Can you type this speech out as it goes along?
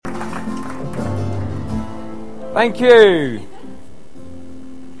Thank you.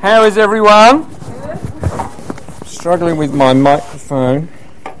 How is everyone? Struggling with my microphone.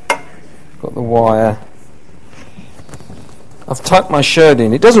 Got the wire. I've tucked my shirt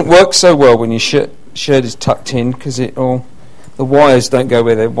in. It doesn't work so well when your shirt is tucked in because the wires don't go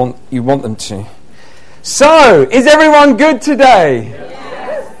where you want them to. So, is everyone good today?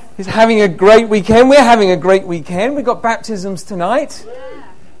 Yes. Is having a great weekend? We're having a great weekend. We've got baptisms tonight.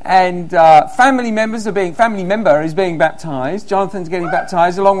 And family member is being baptised. Jonathan's getting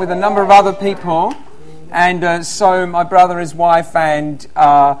baptised along with a number of other people. And so my brother, his wife, and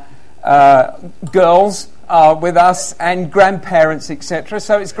girls are with us, and grandparents, etc.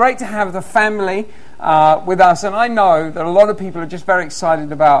 So it's great to have the family with us. And I know that a lot of people are just very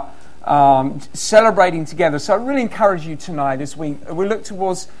excited about celebrating together. So I really encourage you tonight as we look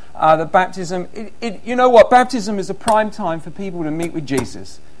towards the baptism. You know what? Baptism is a prime time for people to meet with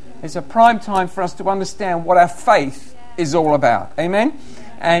Jesus. It's a prime time for us to understand what our faith is all about. Amen?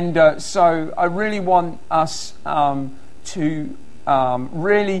 And so I really want us to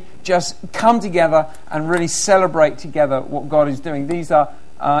really just come together and really celebrate together what God is doing. These are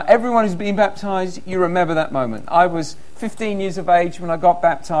everyone who's been baptized, you remember that moment. I was 15 years of age when I got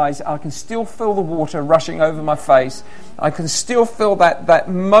baptized. I can still feel the water rushing over my face. I can still feel that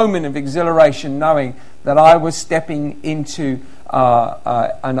moment of exhilaration, knowing that I was stepping into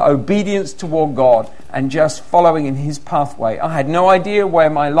an obedience toward God and just following in His pathway. I had no idea where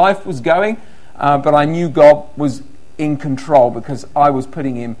my life was going, but I knew God was in control because I was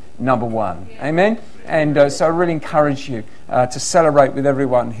putting Him number one. Amen? And so I really encourage you to celebrate with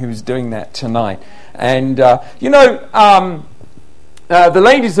everyone who's doing that tonight. And, the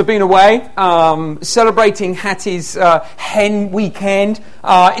ladies have been away celebrating Hattie's hen weekend.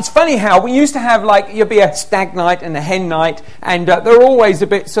 It's funny how we used to have you'd be a stag night and a hen night, and they're always a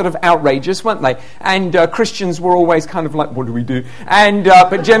bit sort of outrageous, weren't they? And Christians were always kind of like, what do we do? And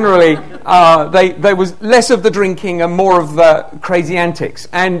but generally there was less of the drinking and more of the crazy antics.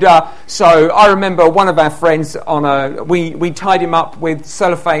 And so I remember one of our friends we tied him up with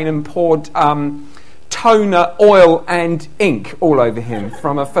cellophane and poured toner, oil and ink all over him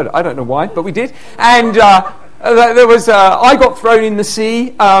from a photo. I don't know why, but we did. And there was I got thrown in the sea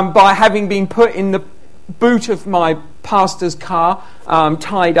by having been put in the boot of my pastor's car,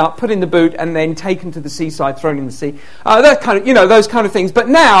 tied up, put in the boot, and then taken to the seaside, thrown in the sea. That kind of, those kind of things. But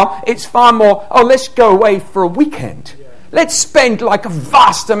now it's far more, let's go away for a weekend. Let's spend a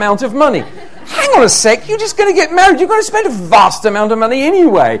vast amount of money. Hang on a sec, you're just going to get married. You're going to spend a vast amount of money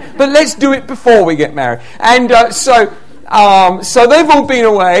anyway. But let's do it before we get married. And so they've all been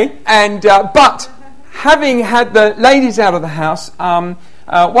away. And but having had the ladies out of the house,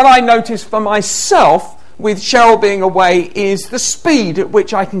 what I noticed for myself with Cheryl being away is the speed at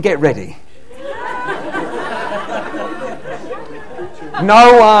which I can get ready.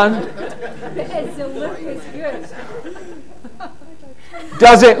 No one.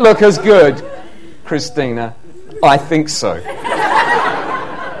 Does it look as good, Christina? I think so.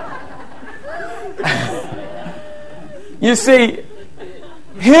 You see,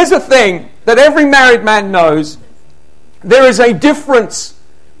 here's the thing that every married man knows. There is a difference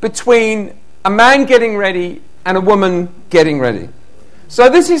between a man getting ready and a woman getting ready. So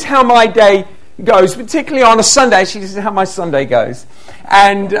this is how my day goes, particularly on a Sunday. Actually, this is how my Sunday goes.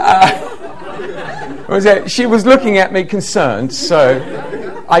 And she was looking at me concerned,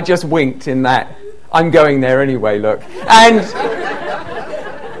 so I just winked in that I'm going there anyway, look. And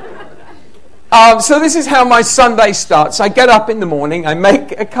so this is how my Sunday starts. I get up in the morning, I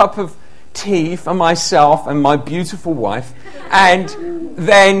make a cup of tea for myself and my beautiful wife, and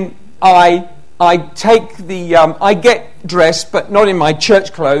then I take I get dressed, but not in my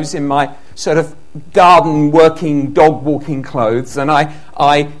church clothes, in my sort of garden working, dog walking clothes, and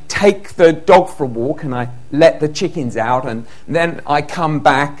I take the dog for a walk and I let the chickens out, and then I come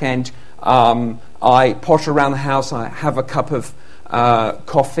back and I potter around the house. I have a cup of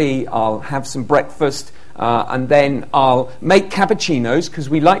coffee, I'll have some breakfast, and then I'll make cappuccinos, because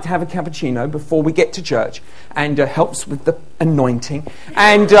we like to have a cappuccino before we get to church, and it helps with the anointing.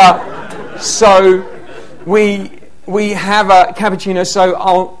 And so we have a cappuccino, so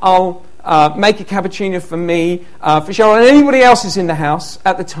I'll make a cappuccino for me, for Cheryl, and anybody else is in the house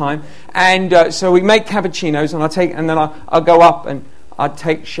at the time. And so we make cappuccinos, and then I'll go up and I'll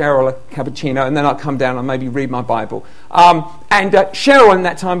take Cheryl a cappuccino, and then I'll come down and maybe read my Bible. And Cheryl in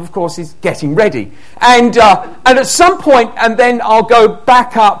that time, of course, is getting ready. And at some point, and then I'll go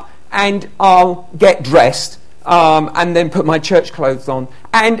back up and I'll get dressed, and then put my church clothes on.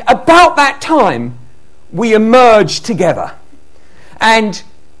 And about that time, we emerge together. And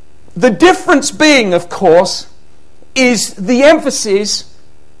the difference being, of course, is the emphasis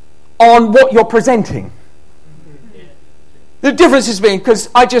on what you're presenting. The difference has been, because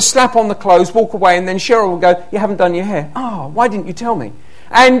I just slap on the clothes, walk away, and then Cheryl will go, you haven't done your hair. Oh, why didn't you tell me?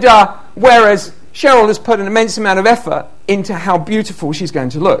 And whereas Cheryl has put an immense amount of effort into how beautiful she's going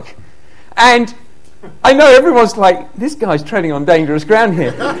to look. And I know everyone's like, this guy's treading on dangerous ground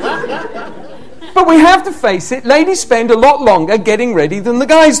here. But we have to face it, ladies spend a lot longer getting ready than the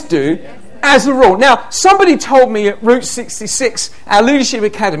guys do, as a rule. Now, somebody told me at Route 66, our leadership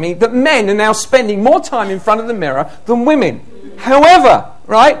academy, that men are now spending more time in front of the mirror than women. However,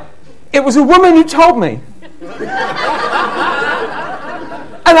 right, it was a woman who told me.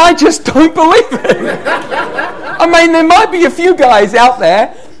 And I just don't believe it. I mean, there might be a few guys out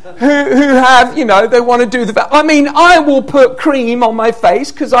there who have, they want to do the... I mean, I will put cream on my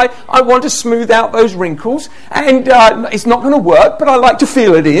face because I want to smooth out those wrinkles. And it's not going to work, but I like to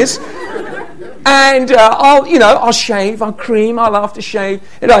feel it is. And I'll shave, I'll cream, I'll aftershave.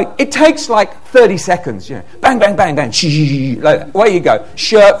 It takes like 30 seconds. Bang, bang, bang, bang. Like that. Away you go.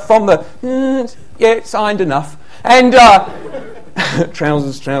 Shirt from the... it's ironed enough. And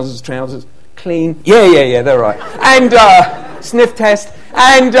trousers. Clean. Yeah, they're right. And sniff test.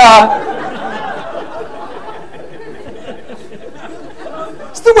 And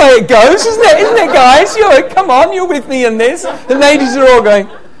it's the way it goes, isn't it? Isn't it, guys? Come on, you're with me in this. The ladies are all going...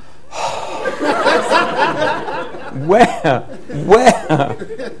 Where?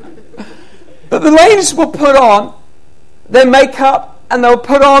 But the ladies will put on their makeup and they'll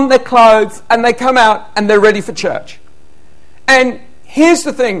put on their clothes and they come out and they're ready for church. And here's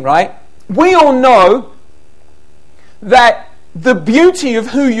the thing, right? We all know that the beauty of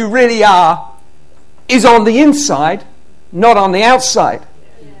who you really are is on the inside, not on the outside.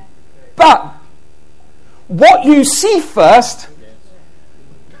 But what you see first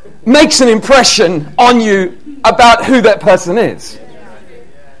makes an impression on you about who that person is.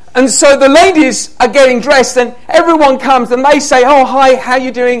 And so the ladies are getting dressed and everyone comes and they say, oh, hi, how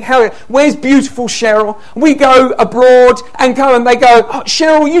you doing? Where's beautiful Cheryl? We go abroad and they go, oh,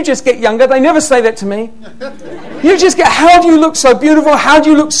 Cheryl, you just get younger. They never say that to me. How do you look so beautiful? How do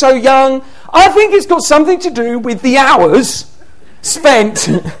you look so young? I think it's got something to do with the hours spent,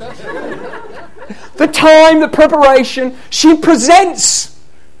 the time, the preparation. She presents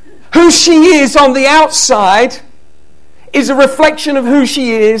who she is on the outside is a reflection of who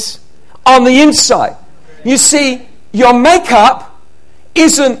she is on the inside. You see, your makeup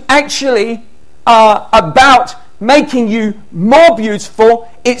isn't actually about making you more beautiful.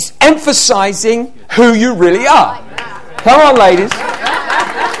 It's emphasizing who you really are. Come on, ladies.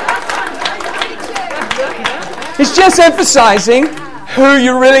 It's just emphasizing who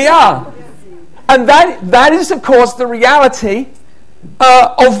you really are. And that is, of course, the reality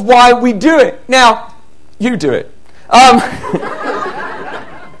of why we do it. Now, you do it.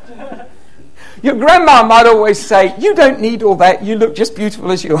 Your grandma might always say, you don't need all that, you look just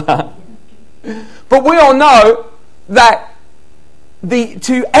beautiful as you are. But we all know that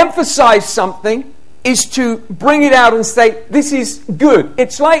to emphasize something is to bring it out and say, this is good.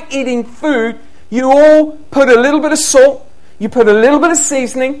 It's like eating food. You all put a little bit of salt, you put a little bit of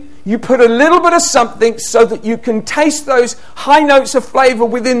seasoning, you put a little bit of something so that you can taste those high notes of flavor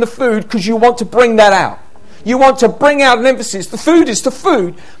within the food because you want to bring that out. You want to bring out an emphasis. The food is the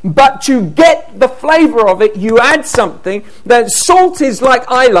food, but to get the flavor of it, you add something. That salt is like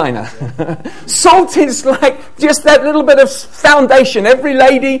eyeliner. Salt is like just that little bit of foundation. Every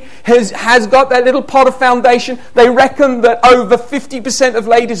lady has got that little pot of foundation. They reckon that over 50% of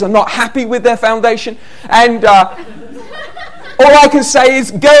ladies are not happy with their foundation. And all I can say is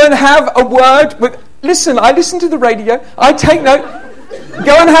go and have a word with... Listen, I listen to the radio. I take note.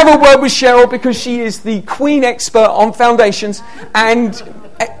 Go and have a word with Cheryl because she is the queen expert on foundations, and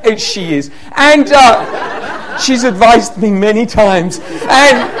she is. And she's advised me many times.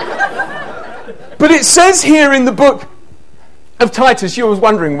 But it says here in the book of Titus, you was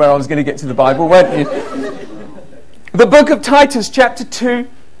wondering where I was going to get to the Bible, weren't you? The book of Titus, chapter 2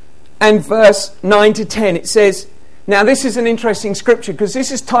 and verse 9 to 10, it says, now this is an interesting scripture because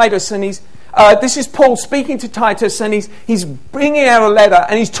this is Titus and this is Paul speaking to Titus, and he's bringing out a letter,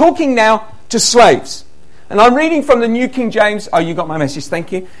 and he's talking now to slaves. And I'm reading from the New King James. Oh, you got my message,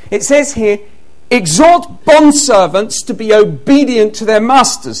 thank you. It says here, exhort bondservants to be obedient to their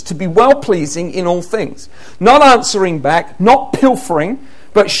masters, to be well-pleasing in all things, not answering back, not pilfering,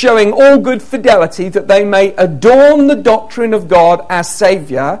 but showing all good fidelity, that they may adorn the doctrine of God as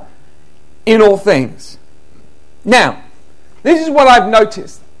Saviour in all things. Now, this is what I've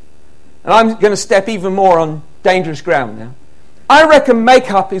noticed. And I'm going to step even more on dangerous ground now. I reckon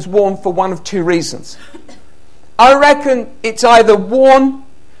makeup is worn for one of two reasons. I reckon it's either worn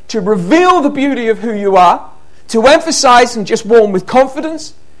to reveal the beauty of who you are, to emphasize and just worn with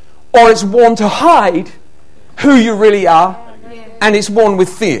confidence, or it's worn to hide who you really are, and it's worn with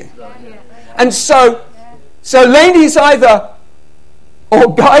fear. And so ladies either,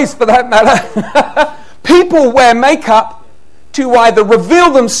 or guys for that matter, people wear makeup to either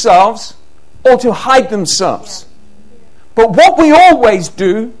reveal themselves or to hide themselves. But what we always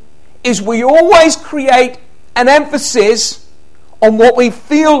do is we always create an emphasis on what we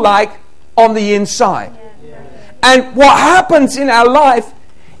feel like on the inside. And what happens in our life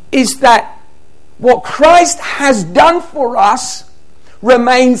is that what Christ has done for us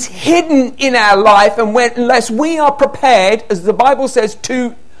remains hidden in our life, and unless we are prepared, as the Bible says,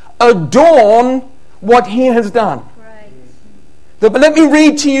 to adorn what He has done. But let me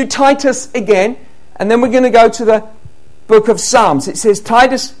read to you Titus again, and then we're going to go to the book of Psalms. It says,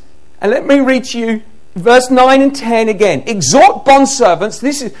 Titus, and let me read to you verse 9 and 10 again. Exhort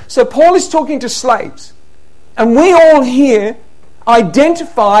bondservants. So Paul is talking to slaves. And we all here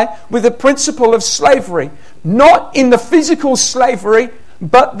identify with the principle of slavery. Not in the physical slavery,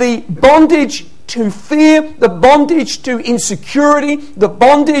 but the bondage to fear, the bondage to insecurity, the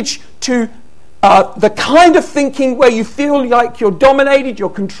bondage to the kind of thinking where you feel like you're dominated, you're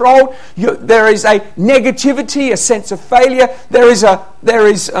controlled, there is a negativity, a sense of failure, there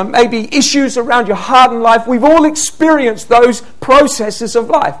is maybe issues around your heart and life. We've all experienced those processes of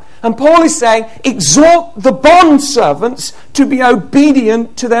life. And Paul is saying, exhort the bondservants to be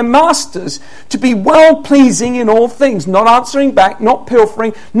obedient to their masters, to be well-pleasing in all things, not answering back, not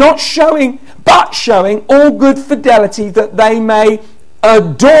pilfering, but showing all good fidelity, that they may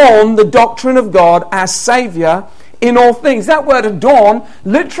adorn the doctrine of God as Saviour in all things. That word adorn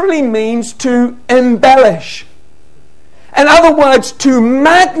literally means to embellish. In other words, to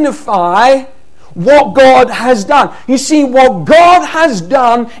magnify what God has done. You see, what God has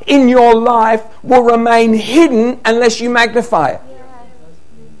done in your life will remain hidden unless you magnify it.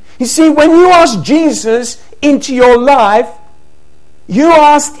 You see, when you ask Jesus into your life, you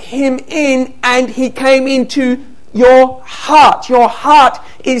asked Him in, and He came into your heart. Your heart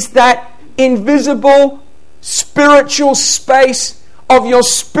is that invisible spiritual space of your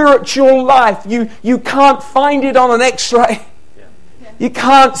spiritual life. You can't find it on an X-ray. You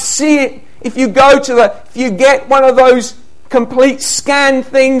can't see it. If you get one of those complete scan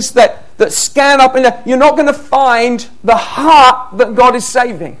things that scan up in there, you're not going to find the heart that God is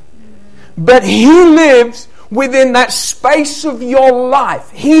saving. But He lives within that space of your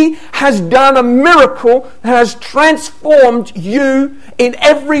life. He has done a miracle that has transformed you in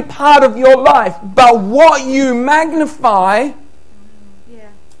every part of your life. But what you magnify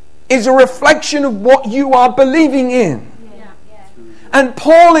is a reflection of what you are believing in. And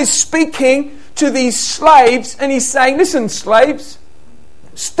Paul is speaking to these slaves, and he's saying, listen, slaves,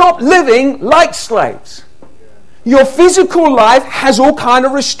 stop living like slaves. Your physical life has all kind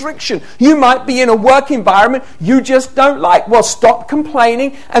of restriction. You might be in a work environment you just don't like. Well, stop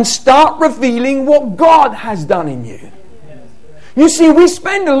complaining and start revealing what God has done in you. You see, we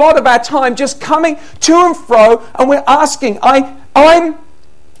spend a lot of our time just coming to and fro, and we're asking, I'm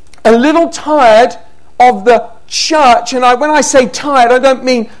a little tired of the church, and when I say tired, I don't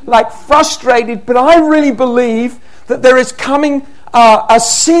mean like frustrated, but I really believe that there is coming a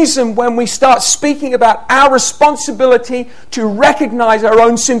season when we start speaking about our responsibility to recognize our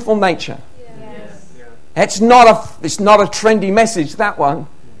own sinful nature. It's not a trendy message, that one.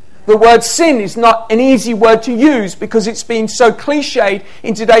 The word sin is not an easy word to use because it's been so cliched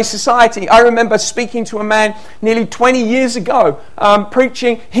in today's society. I remember speaking to a man nearly 20 years ago,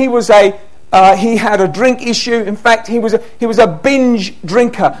 preaching. He had a drink issue. In fact, he was a binge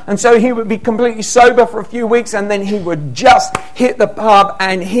drinker, and so he would be completely sober for a few weeks, and then he would just hit the pub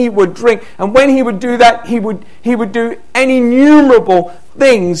and he would drink. And when he would do that, he would do any innumerable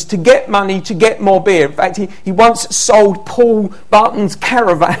things to get money, to get more beer. In fact, he once sold Paul Barton's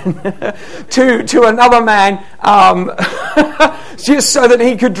caravan to another man just so that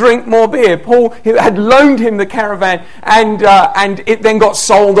he could drink more beer. Paul had loaned him the caravan, and it then got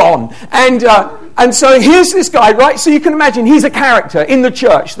sold on. And so here's this guy, right? So you can imagine he's a character in the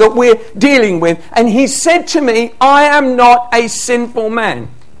church that we're dealing with, and he said to me, I am not a sinful man.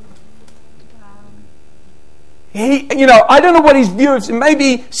 I don't know what his view is.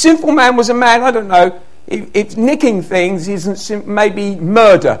 Maybe sinful man was a man, I don't know. If nicking things isn't maybe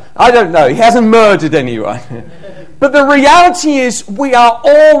murder. I don't know. He hasn't murdered anyone. But the reality is we are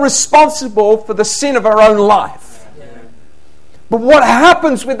all responsible for the sin of our own life. But what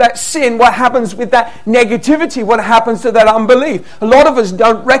happens with that sin, what happens with that negativity, what happens to that unbelief? A lot of us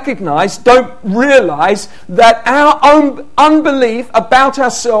don't realize that our own unbelief about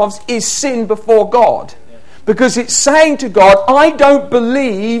ourselves is sin before God. Because it's saying to God, I don't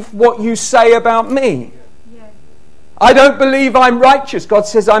believe what you say about me. I don't believe I'm righteous. God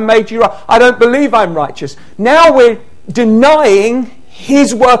says, I made you right. I don't believe I'm righteous. Now we're denying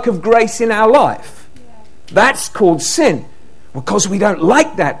His work of grace in our life. That's called sin. Because we don't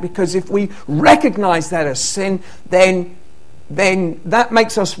like that. Because if we recognize that as sin, then that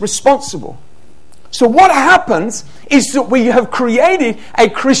makes us responsible. So what happens is that we have created a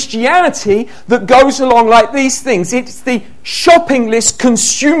Christianity that goes along like these things. It's the shopping list,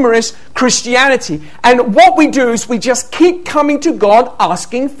 consumerist Christianity. And what we do is we just keep coming to God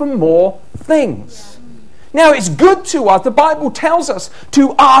asking for more things. Now, it's good to us. The Bible tells us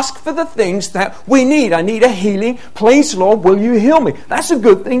to ask for the things that we need. I need a healing. Please, Lord, will you heal me? That's a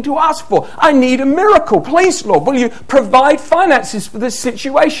good thing to ask for. I need a miracle. Please, Lord, will you provide finances for this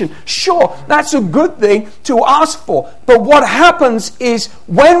situation? Sure, that's a good thing to ask for. But what happens is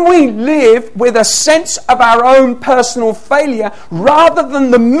when we live with a sense of our own personal failure, rather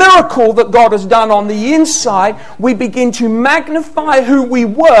than the miracle that God has done on the inside, we begin to magnify who we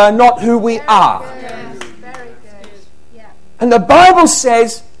were, not who we are. And the Bible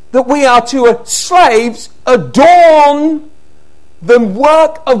says that we are to slaves adorn the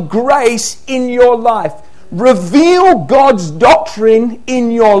work of grace in your life. Reveal God's doctrine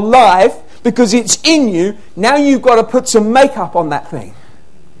in your life because it's in you. Now you've got to put some makeup on that thing.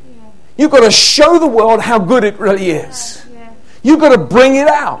 You've got to show the world how good it really is. You've got to bring it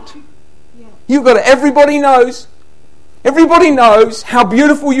out. You've got to, everybody knows how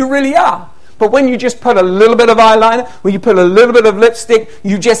beautiful you really are. But when you just put a little bit of eyeliner, when you put a little bit of lipstick,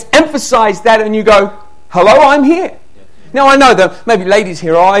 you just emphasize that and you go, hello, I'm here. Now I know that maybe ladies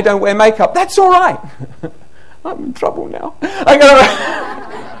here, I don't wear makeup. That's all right. I'm in trouble now. I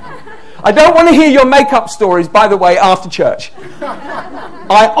don't want to hear your makeup stories, by the way, after church.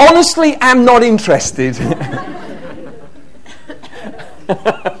 I honestly am not interested.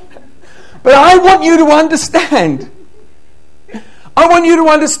 But I want you to understand. I want you to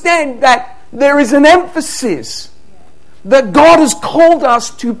understand that there is an emphasis that God has called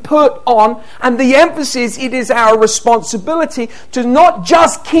us to put on, and the emphasis, it is our responsibility to not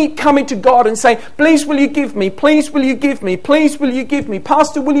just keep coming to God and saying, please will you give me, please will you give me, please will you give me,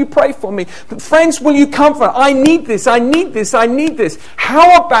 Pastor will you pray for me, friends will you comfort, I need this, I need this, I need this.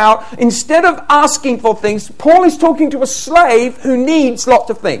 How about instead of asking for things, Paul is talking to a slave who needs lots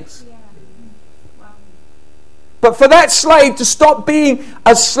of things. But for that slave to stop being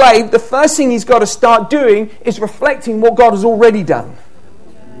a slave, the first thing he's got to start doing is reflecting what God has already done.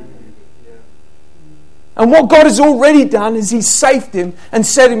 And what God has already done is He's saved him and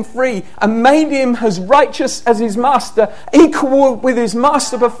set him free and made him as righteous as his master, equal with his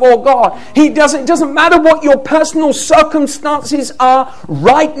master before God. It doesn't matter what your personal circumstances are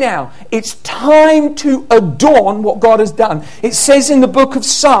right now. It's time to adorn what God has done. It says in the book of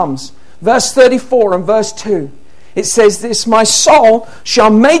Psalms, verse 34 and verse 2, it says this, my soul shall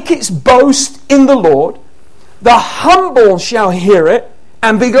make its boast in the Lord. The humble shall hear it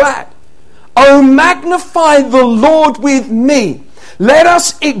and be glad. Oh, magnify the Lord with me. Let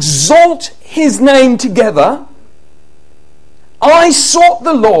us exalt His name together. I sought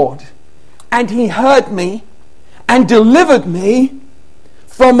the Lord, and He heard me and delivered me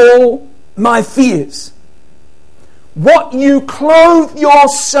from all my fears. What you clothe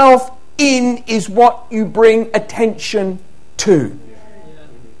yourself in is what you bring attention to.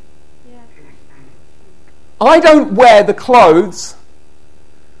 I don't wear the clothes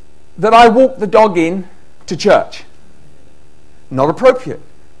that I walk the dog in to church. Not appropriate.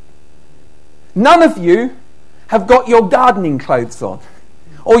 None of you have got your gardening clothes on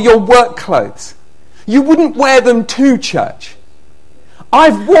or your work clothes. You wouldn't wear them to church.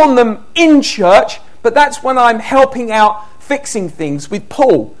 I've worn them in church, but that's when I'm helping out fixing things with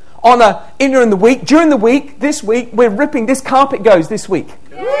Paul. During the week, this week, we're ripping, this carpet goes this week.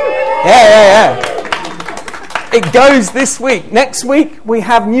 Yeah. It goes this week. Next week, we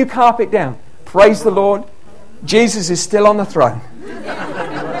have new carpet down. Praise the Lord. Jesus is still on the throne.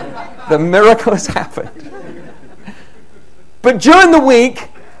 The miracle has happened. But during the week,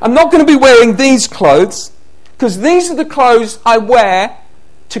 I'm not going to be wearing these clothes, because these are the clothes I wear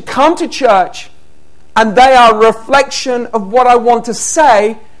to come to church, and they are a reflection of what I want to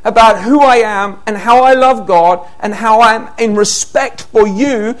say about who I am and how I love God and how I'm in respect for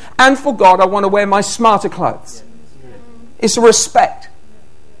you and for God. I want to wear my smarter clothes. It's a respect.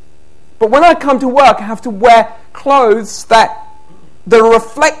 But when I come to work, I have to wear clothes that the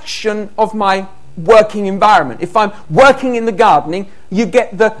reflection of my working environment. If I'm working in the gardening, you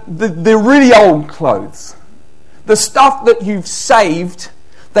get the really old clothes. The stuff that you've saved,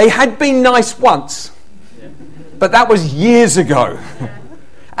 they had been nice once, but that was years ago.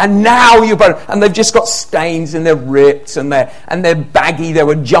 And now and they've just got stains and they're ripped and they're baggy. There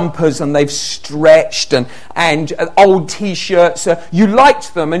were jumpers and they've stretched and old T-shirts. You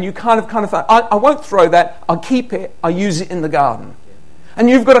liked them and you kind of thought, I won't throw that. I'll keep it. I'll use it in the garden. And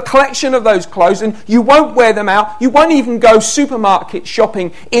you've got a collection of those clothes and you won't wear them out. You won't even go supermarket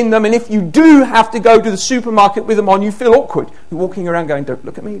shopping in them. And if you do have to go to the supermarket with them on, you feel awkward. You're walking around going, don't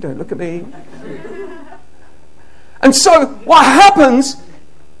look at me, don't look at me. And so what happens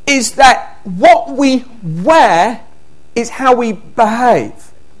is that what we wear is how we behave.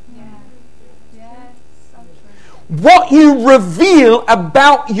 What you reveal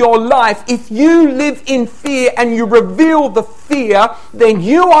about your life, if you live in fear and you reveal the fear, then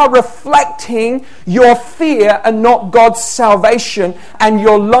you are reflecting your fear and not God's salvation, and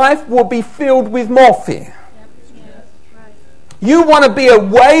your life will be filled with more fear. You want to be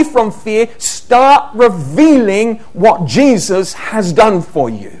away from fear, start revealing what Jesus has done for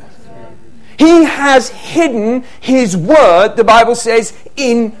you. He has hidden His word, the Bible says,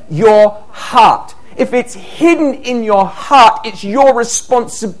 in your heart. If it's hidden in your heart, it's your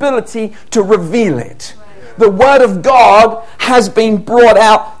responsibility to reveal it. The word of God has been brought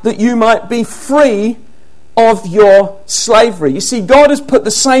out that you might be free of your slavery. You see, God has put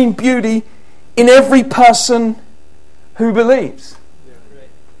the same beauty in every person who believes.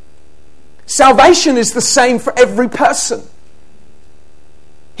 Salvation is the same for every person.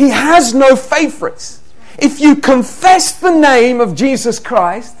 He has no favorites. If you confess the name of Jesus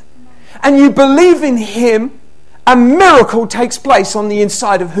Christ and you believe in Him, a miracle takes place on the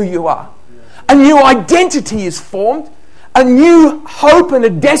inside of who you are. A new identity is formed, a new hope and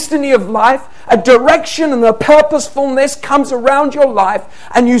a destiny of life, a direction and a purposefulness comes around your life,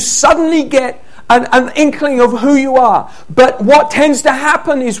 and you suddenly get an inkling of who you are. But what tends to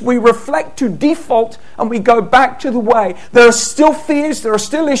happen is we reflect to default and we go back to the way. There are still fears, there are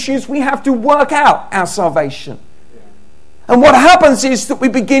still issues. We have to work out our salvation. And what happens is that we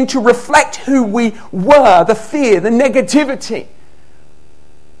begin to reflect who we were, the fear, the negativity,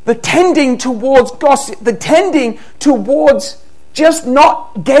 the tending towards gossip, the tending towards just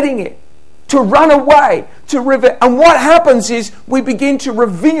not getting it, to run away, to rivet. And what happens is we begin to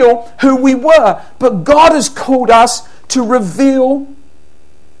reveal who we were. But God has called us to reveal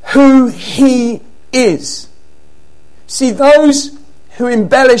who He is. See, those who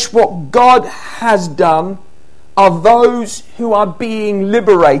embellish what God has done are those who are being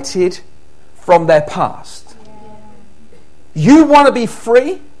liberated from their past. You want to be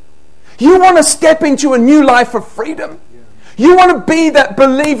free? You want to step into a new life of freedom? You want to be that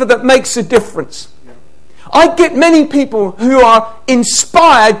believer that makes a difference? I get many people who are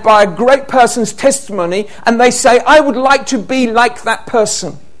inspired by a great person's testimony and they say, I would like to be like that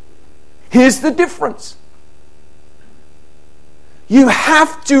person. Here's the difference. You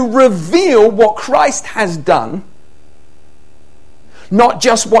have to reveal what Christ has done, not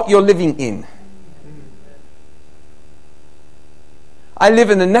just what you're living in. I live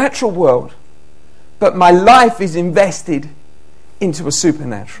in a natural world, but my life is invested into a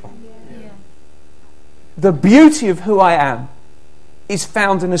supernatural. The beauty of who I am is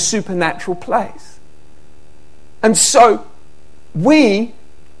found in a supernatural place. And so we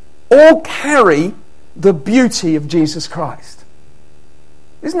all carry the beauty of Jesus Christ.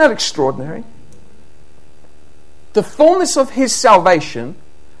 Isn't that extraordinary? The fullness of His salvation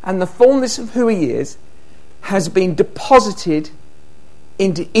and the fullness of who He is has been deposited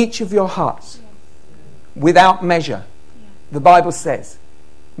into each of your hearts without measure. The Bible says,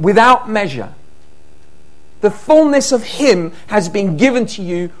 without measure. The fullness of Him has been given to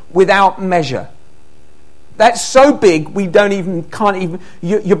you without measure. That's so big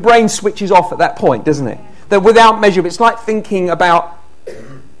your brain switches off at that point, doesn't it? That without measure, it's like thinking about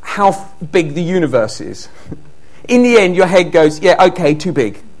how big the universe is. In the end, your head goes, yeah, okay, too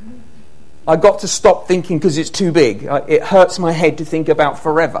big. I got to stop thinking because it's too big. It hurts my head to think about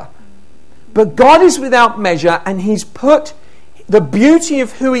forever. But God is without measure, and He's put the beauty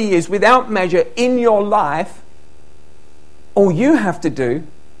of who He is without measure in your life. All you have to do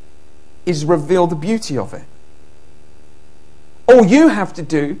is reveal the beauty of it. All you have to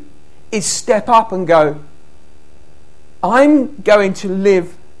do is step up and go, I'm going to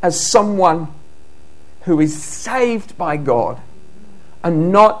live as someone who is saved by God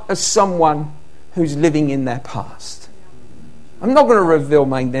and not as someone who's living in their past. I'm not going to reveal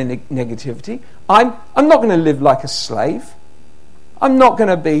my negativity. I'm not going to live like a slave. I'm not going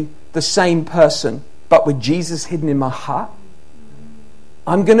to be the same person, but with Jesus hidden in my heart.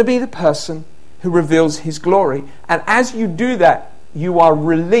 I'm going to be the person who reveals his glory. And as you do that, you are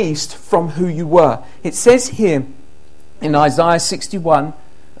released from who you were. It says here in Isaiah 61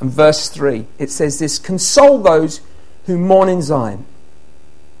 and verse 3, it says this: console those who mourn in Zion.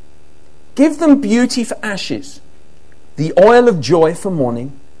 Give them beauty for ashes, the oil of joy for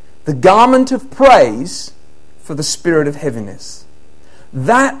mourning, the garment of praise for the spirit of heaviness,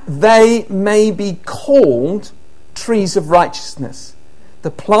 that they may be called trees of righteousness,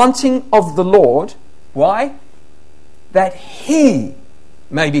 the planting of the Lord. Why? That he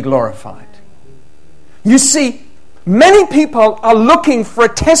may be glorified. You see, many people are looking for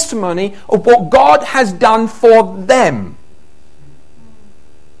a testimony of what God has done for them.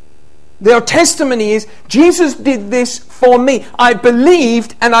 Their testimony is, Jesus did this for me. I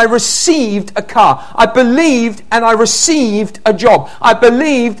believed and I received a car. I believed and I received a job. I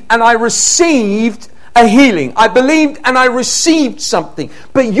believed and I received a healing. I believed and I received something.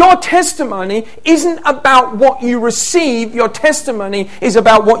 But your testimony isn't about what you receive. Your testimony is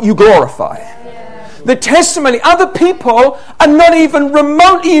about what you glorify. The testimony, other people are not even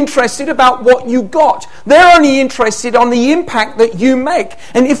remotely interested about what you got. They're only interested on the impact that you make.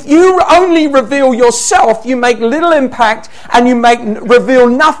 And if you only reveal yourself, you make little impact and you reveal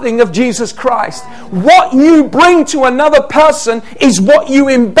nothing of Jesus Christ. What you bring to another person is what you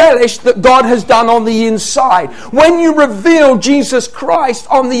embellish that God has done on the inside. When you reveal Jesus Christ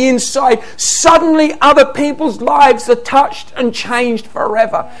on the inside, suddenly other people's lives are touched and changed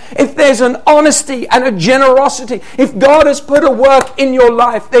forever. If there's an honesty and a generosity, if God has put a work in your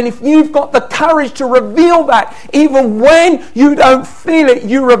life, then if you've got the courage to reveal that, even when you don't feel it,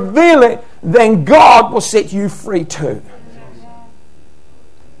 you reveal it, then God will set you free too.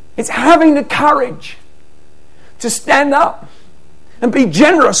 It's having the courage to stand up and be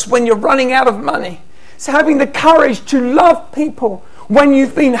generous when you're running out of money. It's having the courage to love people when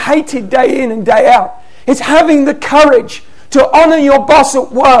you've been hated day in and day out. It's having the courage to honor your boss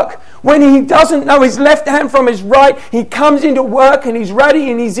at work when he doesn't know his left hand from his right. He comes into work and he's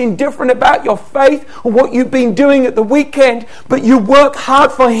ready and he's indifferent about your faith or what you've been doing at the weekend, but you work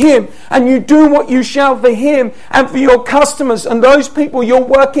hard for him and you do what you shall for him and for your customers and those people you're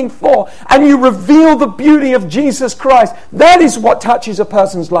working for, and you reveal the beauty of Jesus Christ. That is what touches a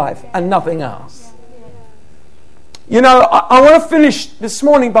person's life and nothing else. You know, I want to finish this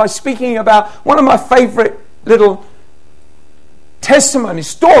morning by speaking about one of my favorite little testimony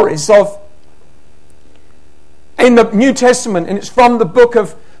stories of in the New Testament, and it's from the book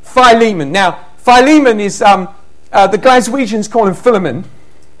of Philemon. Now, Philemon is the Glaswegians call him Philemon,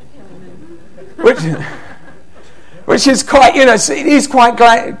 which is quite, you know, it is quite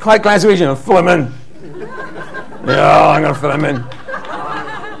Glaswegian. Philemon, yeah, I'm going to Philemon.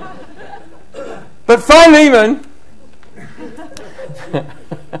 But Philemon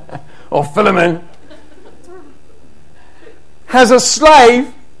or Philemon has a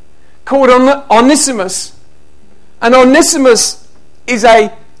slave called Onesimus. And Onesimus is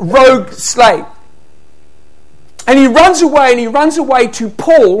a rogue slave. And he runs away to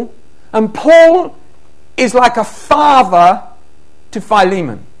Paul. And Paul is like a father to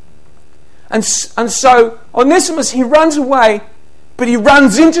Philemon. And so Onesimus, he runs away, but he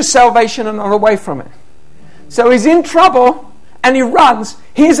runs into salvation and not away from it. So he's in trouble and he runs.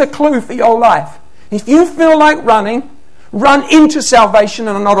 Here's a clue for your life. If you feel like running, run into salvation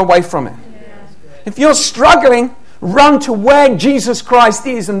and not away from it. If you're struggling, run to where Jesus Christ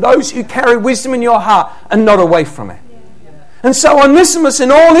is and those who carry wisdom in your heart and not away from it. And so Onesimus, in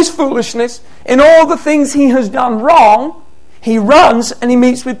all his foolishness, in all the things he has done wrong, he runs and he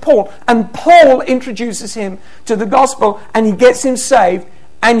meets with Paul. And Paul introduces him to the gospel and he gets him saved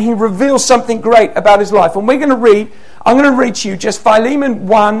and he reveals something great about his life. And I'm going to read to you just Philemon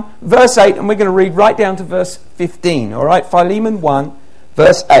 1, verse 8, and we're going to read right down to verse 15. All right, Philemon 1,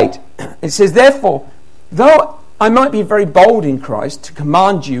 verse 8. It says, therefore, though I might be very bold in Christ to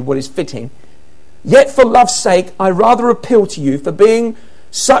command you what is fitting, yet for love's sake I rather appeal to you, for being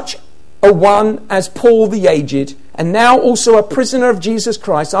such a one as Paul the aged, and now also a prisoner of Jesus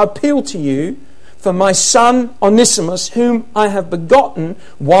Christ, I appeal to you for my son Onesimus, whom I have begotten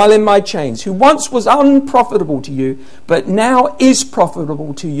while in my chains, who once was unprofitable to you, but now is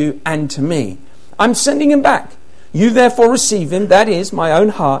profitable to you and to me. I'm sending him back. You therefore receive him, that is, my own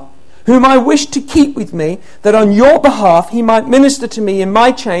heart, whom I wish to keep with me, that on your behalf he might minister to me in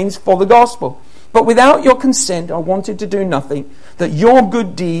my chains for the gospel. But without your consent I wanted to do nothing, that your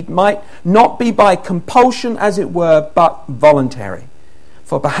good deed might not be by compulsion, as it were, but voluntary.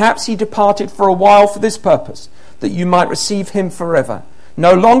 For perhaps he departed for a while for this purpose, that you might receive him forever,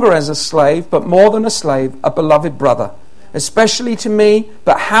 no longer as a slave, but more than a slave, a beloved brother, especially to me,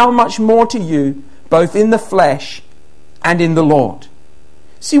 but how much more to you, both in the flesh and in the Lord.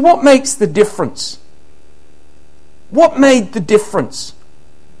 See, what makes the difference? What made the difference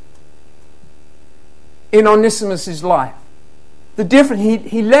in Onesimus' life? The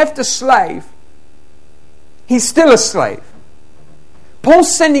difference, he left a slave. He's still a slave.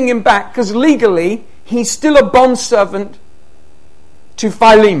 Paul's sending him back because legally he's still a bondservant to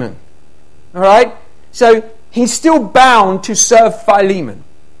Philemon. All right? So he's still bound to serve Philemon.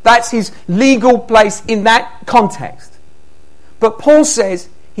 That's his legal place in that context. But Paul says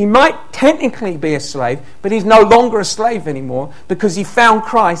he might technically be a slave, but he's no longer a slave anymore because he found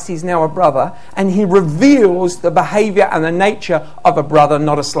Christ. He's now a brother, and he reveals the behavior and the nature of a brother,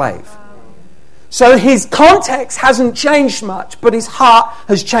 not a slave. So his context hasn't changed much, but his heart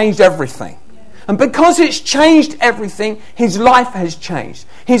has changed everything. And because it's changed everything, his life has changed.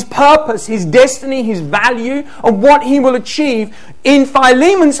 His purpose, his destiny, his value, and what he will achieve in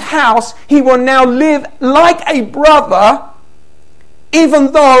Philemon's house, he will now live like a brother,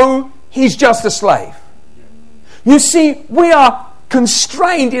 even though he's just a slave. You see, we are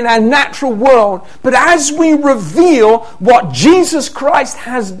constrained in our natural world, but as we reveal what Jesus Christ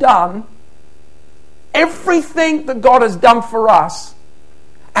has done, everything that God has done for us,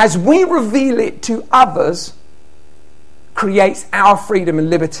 as we reveal it to others, creates our freedom and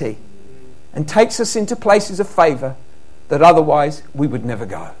liberty and takes us into places of favor that otherwise we would never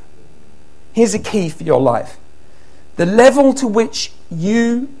go. Here's a key for your life. The level to which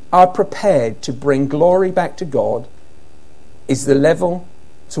you are prepared to bring glory back to God is the level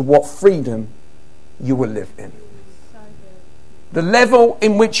to what freedom you will live in. The level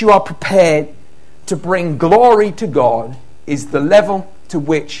in which you are prepared to bring glory to God is the level to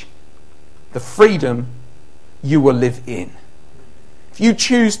which the freedom you will live in. If you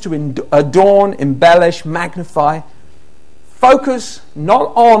choose to adorn, embellish, magnify, focus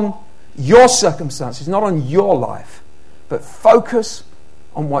not on your circumstances, not on your life, but focus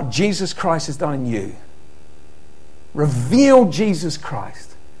on what Jesus Christ has done in you. Reveal Jesus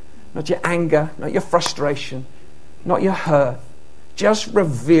Christ, not your anger, not your frustration, not your hurt. Just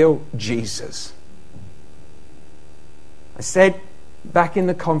reveal Jesus. I said back in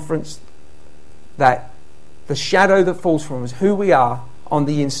the conference that the shadow that falls from us, who we are on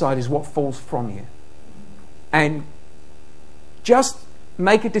the inside, is what falls from you. And just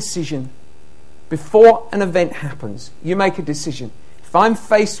make a decision before an event happens. You make a decision. If I'm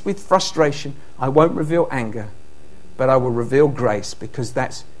faced with frustration, I won't reveal anger, but I will reveal grace, because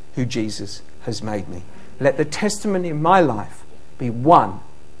that's who Jesus has made me. Let the testimony in my life be one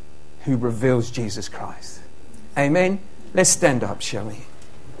who reveals Jesus Christ. Amen. Let's stand up, shall we?